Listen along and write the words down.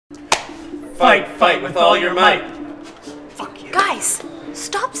Fight, fight with all your might. Fuck you. Guys,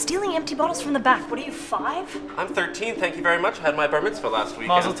 stop stealing empty bottles from the back. What are you, 5? I'm 13, thank you very much. I had my bar mitzvah last weekend.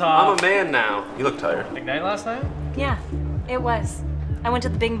 Mazel tov. I'm a man now. You look tired. Big night last night? Yeah, it was. I went to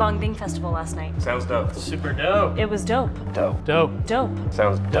the Bing Bong Bing Festival last night. Sounds dope. Super dope. It was dope. Dope. Dope. Dope.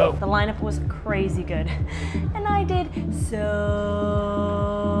 Sounds dope. The lineup was crazy good. And I did so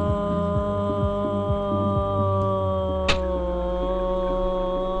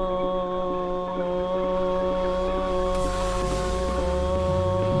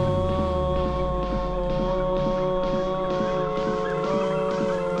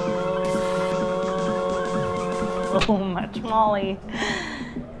much Molly.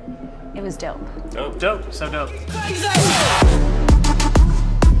 It was dope. Dope. Dope. So dope.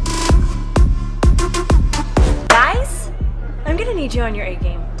 Guys, I'm gonna need you on your A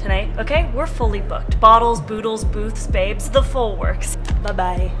game tonight, okay? We're fully booked. Bottles, boodles, booths, babes, the full works.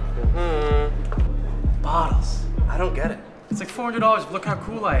 Bye-bye. Bottles. I don't get it. It's like $400. Look how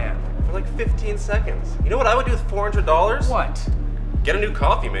cool I am. For like 15 seconds. You know what I would do with $400? What? Get a new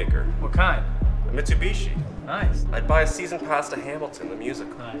coffee maker. What kind? A Mitsubishi. Nice. I'd buy a season pass to Hamilton, the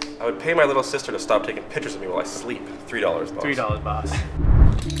musical. Nice. I would pay my little sister to stop taking pictures of me while I sleep. $3, boss. $3, boss.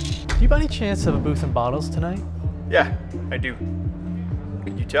 Do you by any chance have a booth in bottles tonight? Yeah, I do.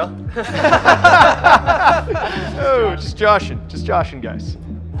 Can you tell? Oh, just joshing, guys.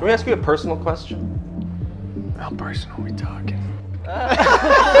 Can we ask you a personal question? How personal are we talking?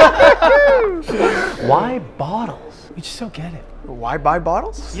 Why bottles? We just don't get it. Why buy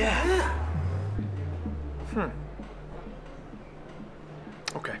bottles? Yeah.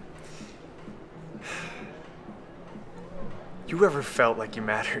 Okay. You ever felt like you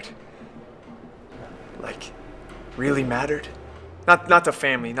mattered? Like, really mattered? Not to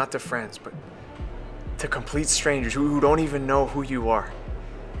family, not to friends, but to complete strangers who don't even know who you are.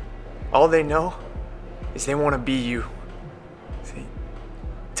 All they know is they want to be you. See,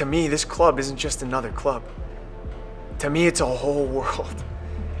 to me, this club isn't just another club. To me, it's a whole world.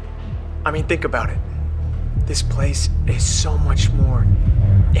 I mean, think about it. This place is so much more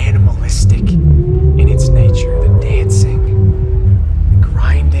animalistic in its nature. The dancing, the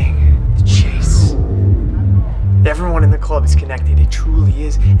grinding, the chase. Everyone in the club is connected. It truly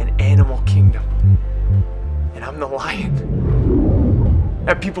is an animal kingdom. And I'm the lion.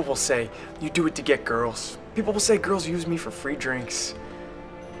 And people will say, you do it to get girls. People will say girls use me for free drinks.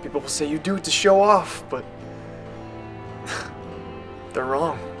 People will say you do it to show off, but they're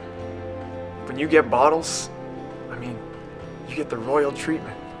wrong. When you get bottles, I mean, you get the royal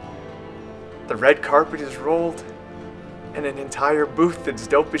treatment. The red carpet is rolled, and an entire booth that's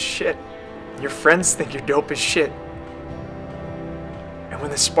dope as shit. Your friends think you're dope as shit. And when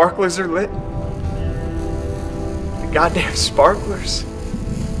the sparklers are lit, the goddamn sparklers,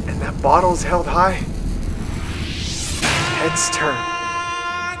 and that bottle's held high, heads turn,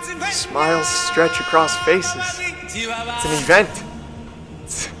 smiles stretch across faces. It's an event.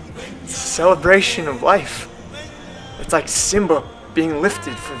 It's a celebration of life. It's like Simba being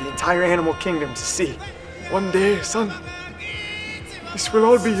lifted for the entire animal kingdom to see. One day, son, this will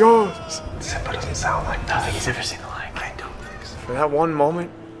all be yours. Simba doesn't sound like that. I don't think he's ever seen the Lion King. I don't think so. For that one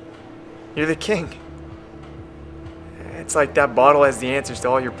moment, you're the king. It's like that bottle has the answers to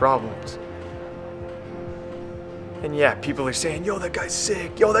all your problems. And yeah, people are saying, yo, that guy's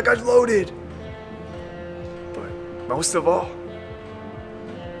sick. Yo, that guy's loaded. But most of all,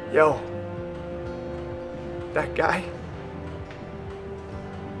 yo, that guy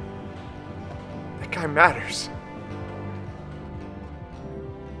matters.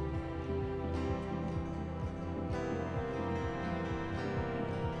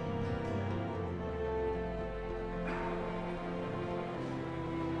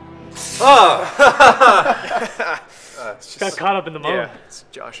 Got caught up in the moment. Yeah, it's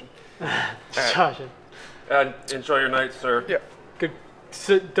joshing. Joshing. Enjoy your night, sir. Yeah, Good.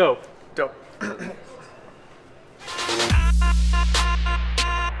 So, dope. dope.